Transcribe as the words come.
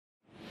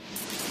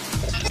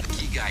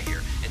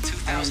here. In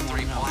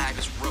 2003, Paul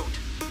Haggis wrote,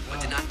 but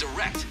did not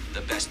direct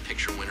the Best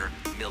Picture winner,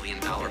 $1 Million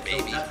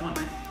Baby.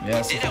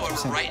 Yeah, He did,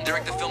 however, write and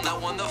direct the film that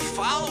won the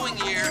following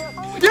year.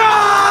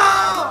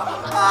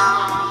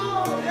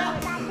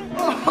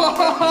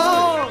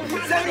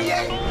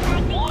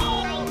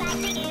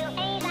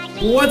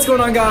 What's going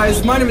on,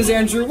 guys? My name is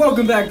Andrew.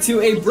 Welcome back to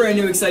a brand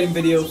new exciting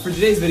video. For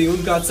today's video,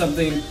 we've got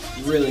something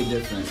really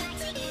different.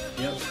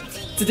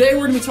 Today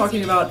we're going to be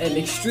talking about an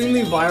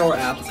extremely viral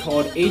app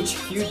called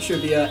HQ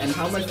Trivia and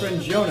how my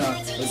friend Jonah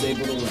was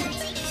able to win.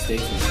 Stay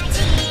tuned.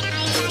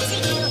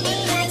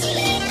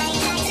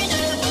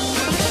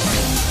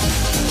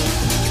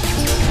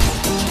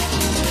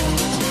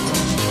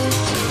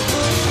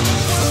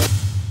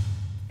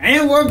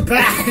 And we're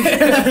back!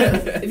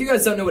 If you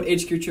guys don't know what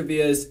HQ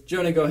Trivia is,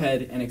 Jonah, go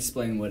ahead and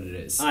explain what it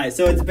is. Alright,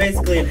 so it's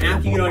basically an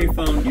app you get on your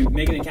phone, you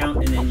make an account,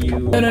 and then you...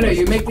 No,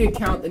 you make the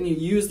account, then you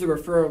use the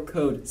referral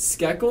code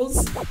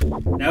SKECKLES.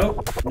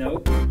 Nope.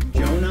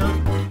 Jonah.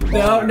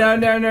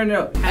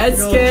 No.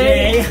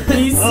 S-K-E-C-K-L-E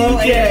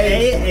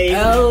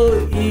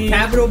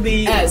capital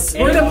B S.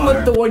 We're gonna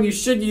put the one you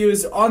should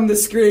use on the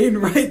screen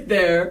right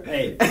there.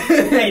 Hey,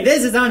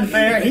 this is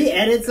unfair. He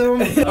edits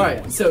them.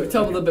 Alright, so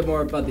tell me a little bit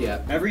more about the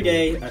app. Every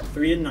day at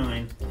 3 to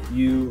 9,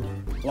 you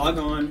log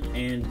on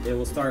and it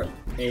will start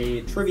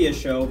a trivia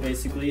show,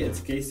 basically. It's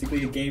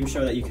basically a game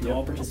show that you can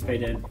all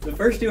participate in. The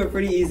first two are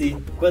pretty easy,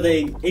 but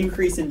they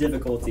increase in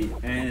difficulty.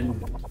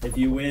 And if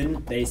you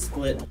win, they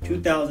split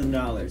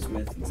 $2,000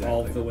 with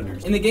all of the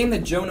winners. In the game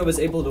that Jonah was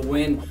able to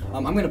win,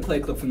 I'm going to play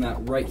a clip from that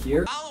right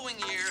here. Following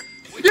year,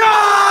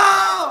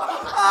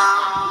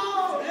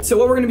 So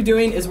what we're going to be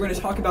doing is we're going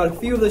to talk about a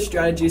few of the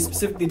strategies,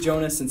 specifically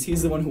Jonah, since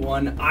he's the one who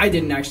won. I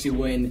didn't actually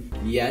win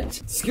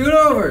yet. Scoot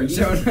over,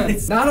 Jonah.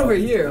 It's not over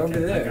here, over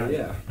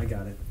there. I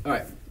got it. All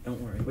right. Don't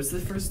worry. What's the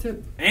first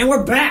tip? And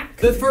we're back!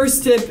 The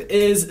first tip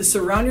is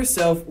surround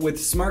yourself with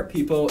smart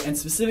people, and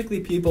specifically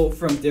people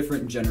from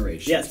different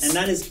generations. Yes, and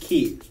that is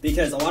key,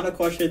 because a lot of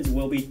questions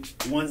will be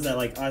ones that,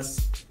 like,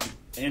 us,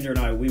 Andrew and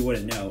I, we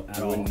wouldn't know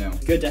at all.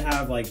 It's good to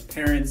have, like,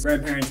 parents,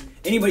 grandparents,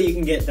 anybody you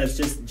can get that's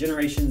just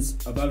generations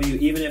above you,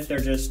 even if they're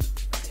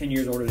just 10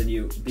 years older than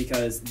you,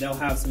 because they'll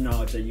have some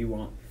knowledge that you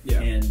won't. Yeah.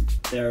 And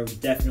there'll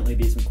definitely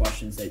be some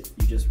questions that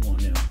you just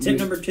won't know. Tip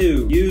number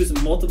 2, use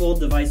multiple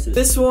devices.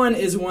 This one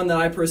is one that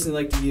I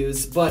personally like to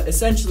use, but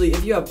essentially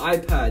if you have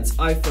iPads,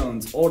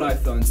 iPhones, old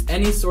iPhones,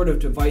 any sort of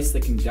device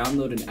that can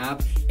download an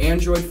app,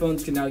 Android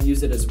phones can now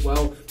use it as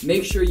well,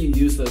 make sure you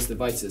use those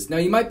devices. Now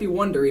you might be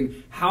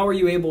wondering, how are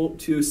you able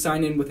to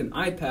sign in with an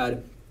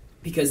iPad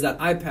because that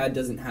iPad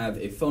doesn't have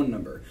a phone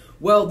number?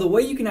 Well, the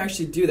way you can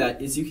actually do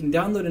that is you can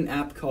download an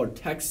app called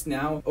Text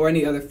Now or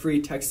any other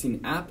free texting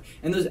app,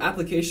 and those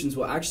applications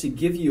will actually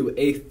give you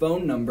a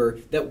phone number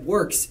that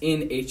works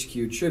in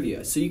HQ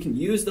Trivia. So you can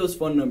use those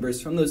phone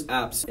numbers from those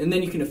apps, and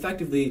then you can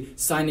effectively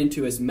sign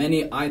into as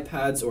many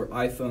iPads or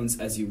iPhones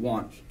as you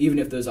want, even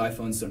if those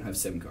iPhones don't have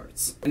SIM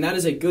cards. And that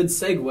is a good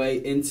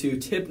segue into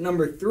tip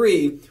number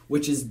 3,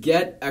 which is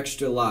get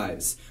extra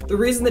lives. The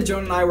reason that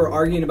Jonah and I were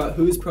arguing about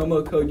whose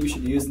promo code you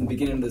should use in the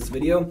beginning of this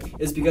video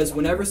is because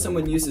whenever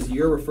someone uses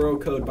your referral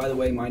code, by the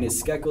way, mine is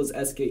SKECKLES,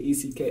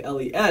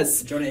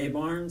 S-K-E-C-K-L-E-S.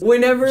 Jonahabarnes.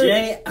 Whenever...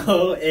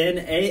 J-O-N-A-H-B-A-R.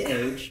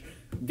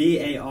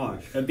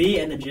 The B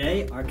and the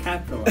J are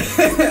capitalized.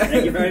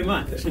 Thank you very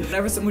much.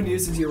 Whenever someone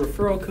uses your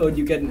referral code,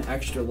 you get an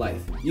extra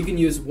life. You can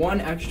use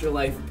 1 extra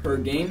life per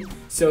game,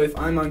 so if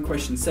I'm on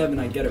question 7,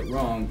 I get it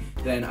wrong,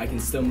 then I can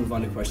still move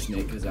on to question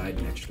 8 because I had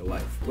an extra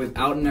life.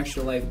 Without an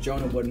extra life,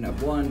 Jonah wouldn't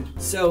have won,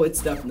 so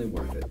it's definitely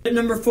worth it. Tip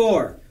number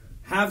 4,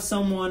 have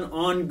someone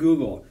on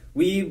Google.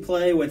 We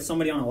play with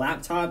somebody on a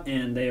laptop,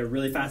 and they are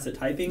really fast at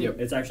typing. Yep.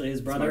 It's actually his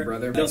brother. It's my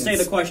brother. They'll say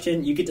the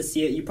question, you get to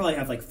see it. You probably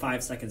have like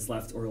 5 seconds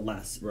left or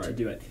less to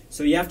do it.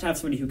 So you have to have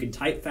somebody who can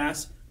type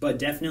fast, but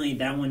definitely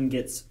that one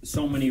gets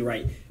so many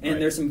right.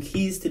 And there's some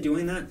keys to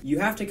doing that. You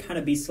have to kind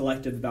of be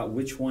selective about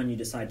which one you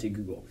decide to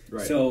Google.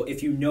 Right. So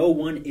if you know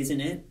one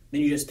isn't it, then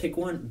you just pick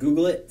one,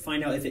 Google it,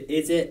 find out if it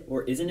is it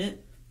or isn't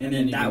it. And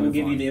then that will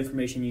give you the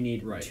information you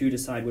need to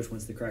decide which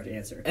one's the correct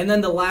answer. And then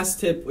the last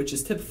tip, which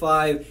is tip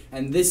 5,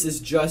 and this is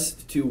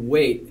just to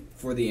wait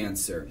for the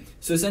answer.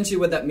 So essentially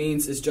what that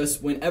means is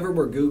just whenever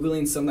we're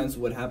Googling, sometimes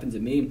what happened to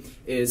me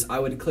is I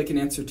would click an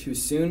answer too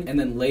soon, and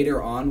then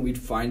later on we'd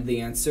find the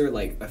answer,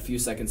 like a few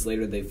seconds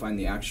later they'd find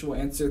the actual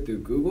answer through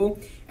Google.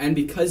 And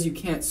because you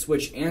can't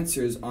switch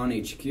answers on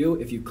HQ,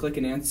 if you click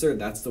an answer,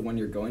 that's the one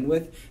you're going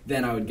with,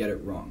 then I would get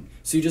it wrong.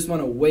 So you just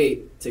want to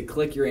wait to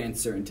click your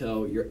answer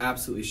until you're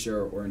absolutely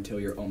sure or until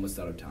you're almost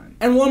out of time.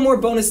 And one more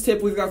bonus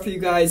tip we've got for you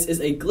guys is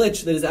a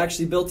glitch that is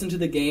actually built into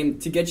the game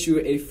to get you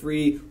a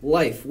free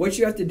life. What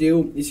you have to do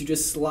is you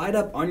just slide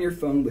up on your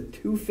phone with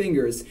 2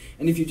 fingers,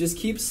 and if you just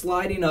keep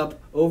sliding up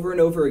over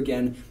and over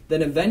again,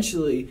 then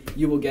eventually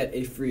you will get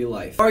a free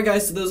life. Alright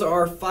guys, so those are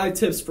our 5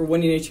 tips for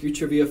winning HQ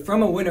Trivia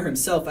from a winner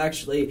himself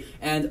actually,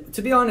 and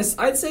to be honest,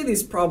 I'd say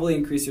these probably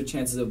increase your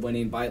chances of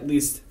winning by at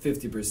least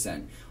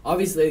 50%.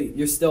 Obviously,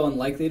 you're still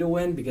unlikely to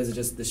win because of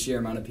just the sheer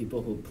amount of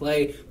people who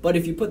play, but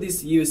if you put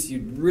these to use,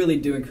 you really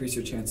do increase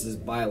your chances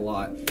by a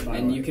lot,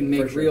 and you can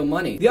make real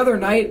money. The other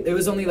night, it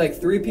was only like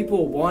 3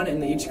 people won,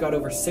 and they each got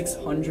over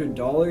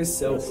 $600,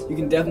 so you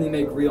can definitely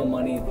make real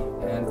money,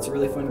 and it's a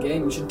really fun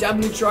game. You should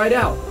definitely try it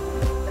out.